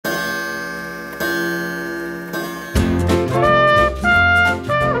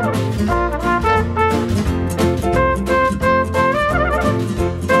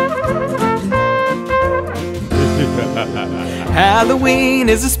Halloween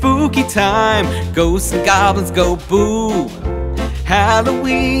is a spooky time. Ghosts and goblins go boo.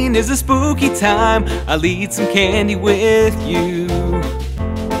 Halloween is a spooky time. I'll eat some candy with you.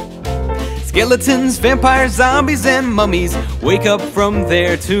 Skeletons, vampires, zombies, and mummies wake up from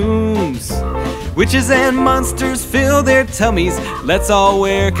their tombs. Witches and monsters fill their tummies. Let's all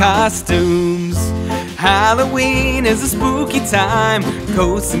wear costumes. Halloween is a spooky time.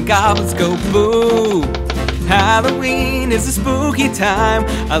 Ghosts and goblins go boo. Halloween is a spooky time.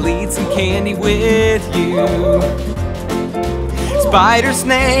 I'll eat some candy with you. Spiders,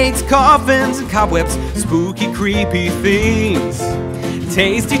 snakes, coffins, and cobwebs, spooky, creepy things.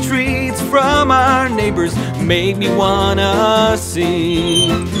 Tasty treats from our neighbors make me wanna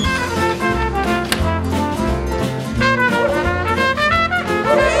sing.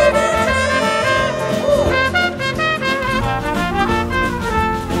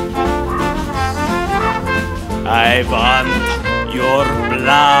 I want your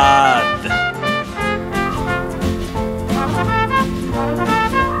blood.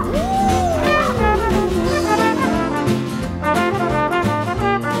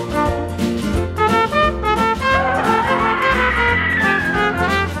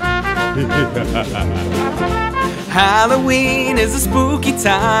 Halloween is a spooky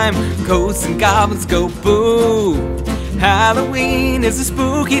time. Ghosts and goblins go boo. Halloween is a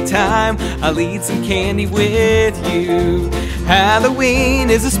spooky time. I'll eat some candy with you. Halloween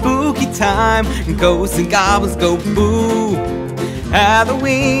is a spooky time. Ghosts and goblins go boo.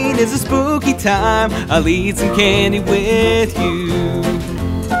 Halloween is a spooky time. I'll eat some candy with you.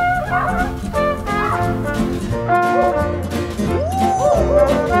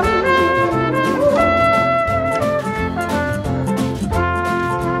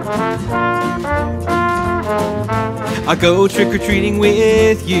 I'll go trick-or-treating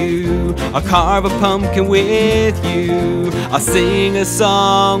with you. I'll carve a pumpkin with you. I'll sing a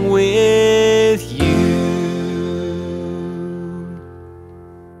song with you.